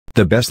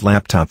The best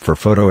laptop for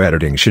photo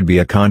editing should be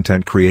a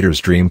content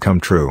creator's dream come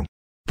true.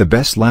 The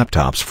best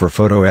laptops for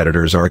photo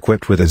editors are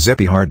equipped with a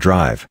zippy hard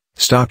drive,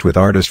 stocked with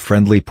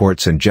artist-friendly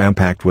ports and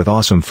jam-packed with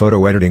awesome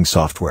photo editing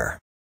software.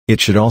 It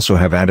should also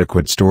have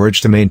adequate storage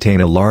to maintain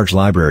a large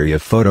library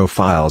of photo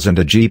files and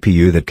a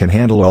GPU that can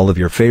handle all of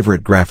your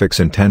favorite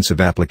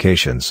graphics-intensive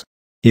applications.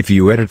 If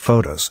you edit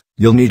photos,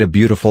 you'll need a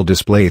beautiful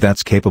display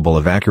that's capable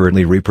of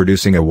accurately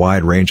reproducing a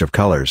wide range of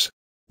colors.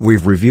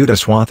 We've reviewed a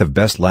swath of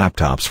best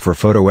laptops for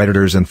photo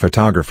editors and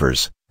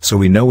photographers, so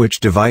we know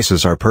which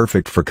devices are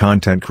perfect for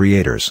content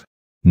creators.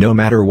 No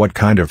matter what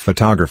kind of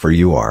photographer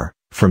you are,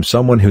 from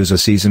someone who's a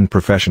seasoned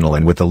professional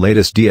and with the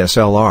latest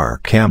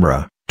DSLR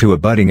camera, to a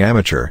budding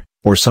amateur,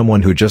 or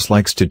someone who just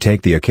likes to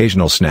take the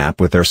occasional snap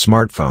with their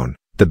smartphone,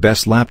 the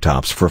best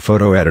laptops for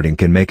photo editing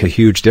can make a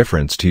huge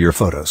difference to your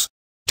photos.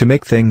 To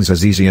make things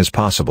as easy as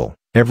possible,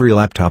 every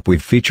laptop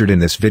we've featured in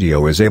this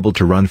video is able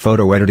to run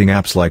photo editing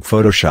apps like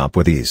Photoshop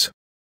with ease.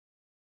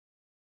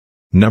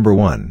 Number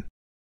 1.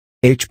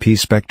 HP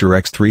Spectre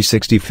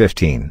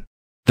X360-15.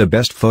 The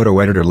best photo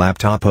editor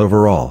laptop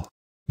overall.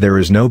 There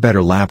is no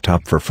better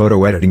laptop for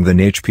photo editing than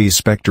HP's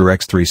Spectre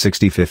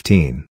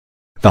X360-15.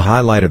 The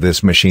highlight of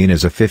this machine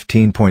is a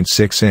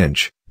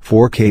 15.6-inch,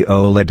 4K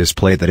OLED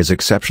display that is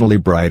exceptionally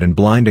bright and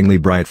blindingly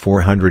bright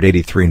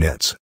 483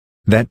 nits.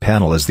 That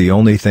panel is the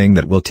only thing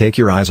that will take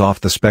your eyes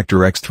off the Spectre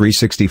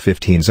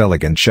X360-15's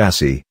elegant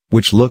chassis,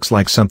 which looks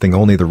like something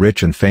only the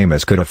rich and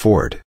famous could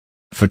afford.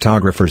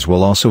 Photographers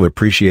will also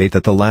appreciate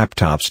that the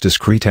laptop's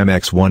discrete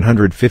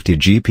MX150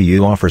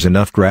 GPU offers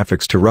enough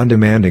graphics to run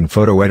demanding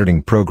photo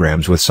editing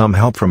programs with some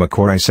help from a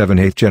Core i7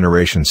 8th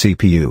generation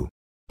CPU.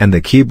 And the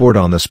keyboard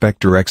on the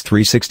Spectre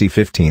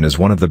X360-15 is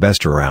one of the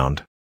best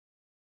around.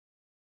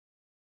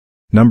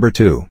 Number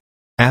 2.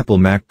 Apple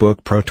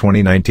MacBook Pro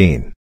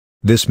 2019.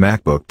 This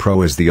MacBook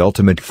Pro is the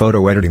ultimate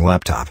photo editing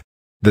laptop.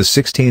 The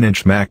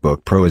 16-inch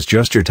MacBook Pro is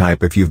just your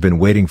type if you've been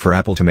waiting for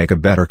Apple to make a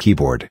better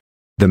keyboard.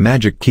 The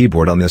Magic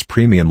Keyboard on this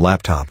premium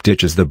laptop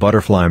ditches the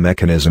butterfly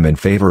mechanism in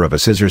favor of a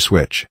scissor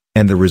switch,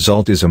 and the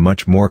result is a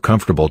much more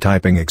comfortable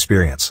typing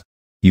experience.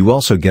 You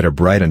also get a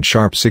bright and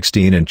sharp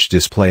 16-inch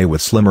display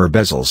with slimmer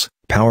bezels,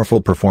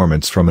 powerful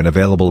performance from an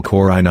available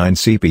Core i9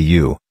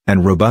 CPU,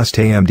 and robust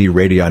AMD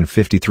Radeon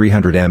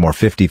 5300M or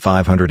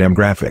 5500M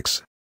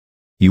graphics.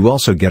 You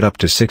also get up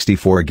to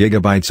 64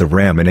 GB of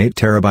RAM and 8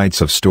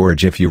 TB of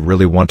storage if you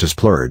really want to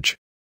splurge.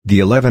 The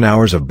 11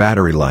 hours of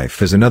battery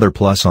life is another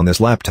plus on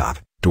this laptop,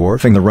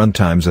 dwarfing the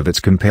runtimes of its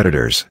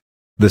competitors.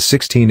 The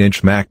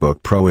 16-inch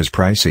MacBook Pro is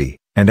pricey,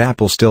 and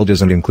Apple still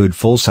doesn't include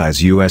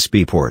full-size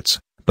USB ports,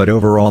 but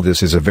overall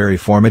this is a very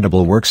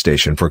formidable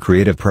workstation for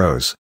creative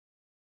pros.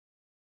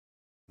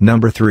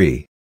 Number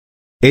 3.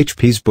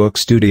 HP's Book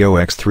Studio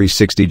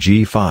X360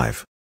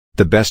 G5.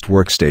 The best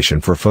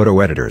workstation for photo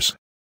editors.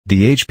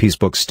 The HP's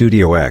Book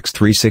Studio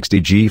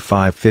X360 G5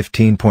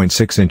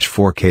 15.6-inch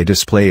 4K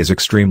display is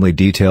extremely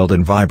detailed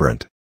and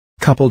vibrant.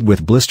 Coupled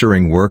with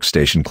blistering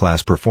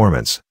workstation-class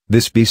performance,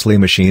 this beastly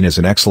machine is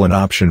an excellent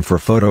option for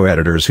photo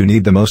editors who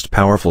need the most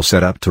powerful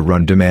setup to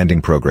run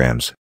demanding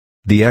programs.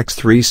 The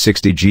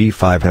X360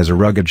 G5 has a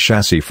rugged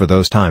chassis for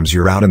those times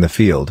you're out in the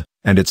field,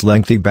 and its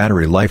lengthy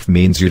battery life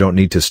means you don't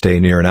need to stay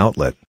near an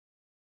outlet.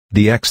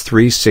 The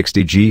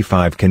X360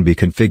 G5 can be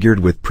configured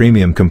with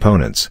premium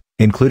components,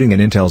 including an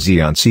Intel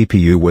Xeon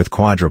CPU with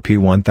Quadro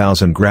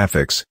P1000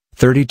 graphics,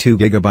 32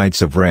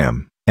 GB of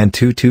RAM, and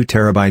 2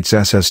 TB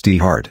SSD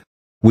hard.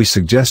 We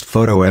suggest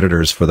photo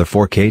editors for the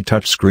 4K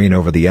touchscreen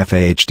over the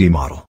FAHD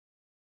model.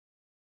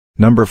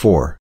 Number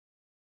 4.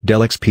 Dell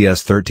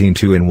XPS 13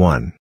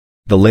 2-in-1.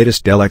 The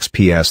latest Dell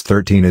XPS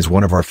 13 is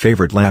one of our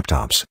favorite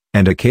laptops,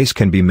 and a case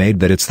can be made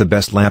that it's the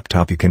best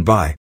laptop you can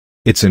buy.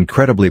 It's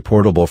incredibly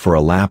portable for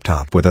a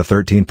laptop with a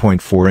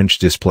 13.4-inch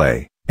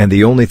display, and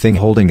the only thing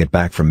holding it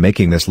back from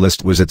making this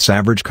list was its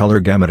average color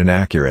gamut and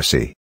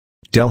accuracy.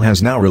 Dell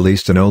has now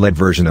released an OLED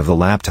version of the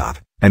laptop,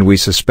 and we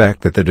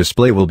suspect that the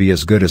display will be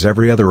as good as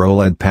every other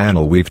OLED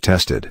panel we've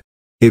tested.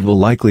 It will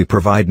likely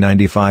provide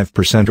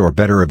 95% or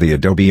better of the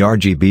Adobe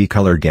RGB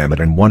color gamut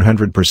and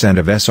 100%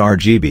 of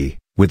sRGB,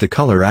 with the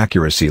color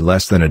accuracy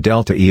less than a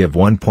delta E of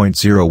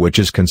 1.0, which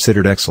is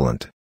considered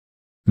excellent.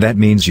 That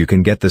means you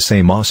can get the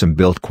same awesome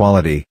build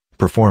quality,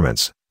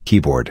 performance,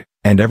 keyboard,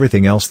 and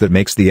everything else that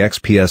makes the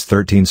XPS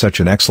 13 such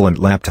an excellent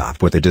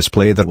laptop with a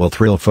display that will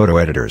thrill photo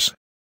editors.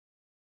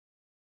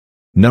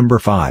 Number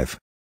 5.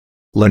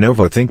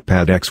 Lenovo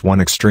ThinkPad X1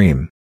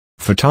 Extreme.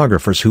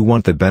 Photographers who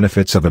want the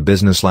benefits of a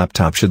business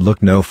laptop should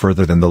look no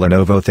further than the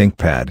Lenovo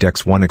ThinkPad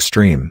X1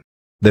 Extreme.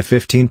 The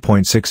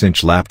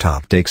 15.6-inch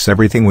laptop takes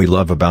everything we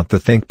love about the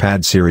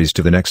ThinkPad series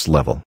to the next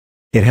level.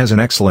 It has an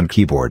excellent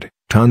keyboard,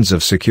 tons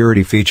of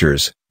security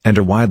features, and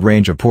a wide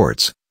range of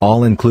ports,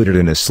 all included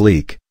in a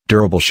sleek,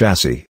 durable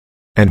chassis.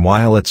 And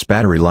while its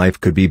battery life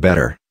could be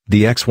better,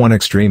 the X1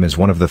 Extreme is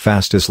one of the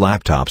fastest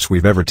laptops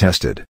we've ever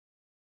tested.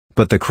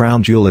 But the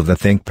crown jewel of the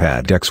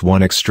ThinkPad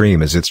X1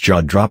 Extreme is its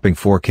jaw-dropping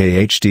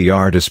 4K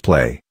HDR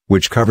display,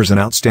 which covers an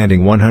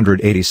outstanding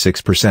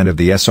 186% of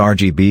the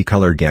sRGB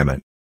color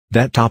gamut.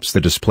 That tops the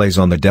displays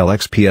on the Dell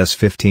XPS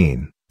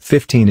 15,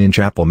 15-inch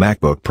Apple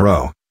MacBook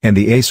Pro, and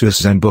the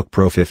Asus ZenBook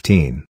Pro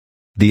 15.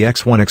 The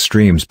X1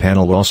 Extremes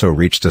panel also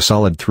reached a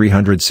solid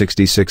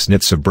 366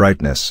 nits of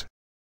brightness.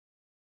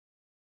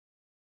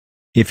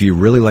 If you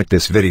really like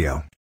this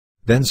video,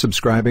 then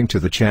subscribing to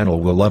the channel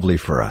will lovely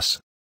for us.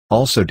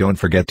 Also don't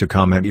forget to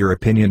comment your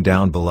opinion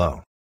down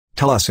below.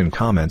 Tell us in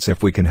comments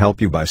if we can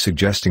help you by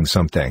suggesting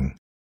something.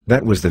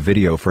 That was the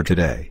video for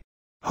today.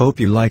 Hope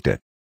you liked it.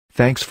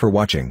 Thanks for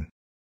watching.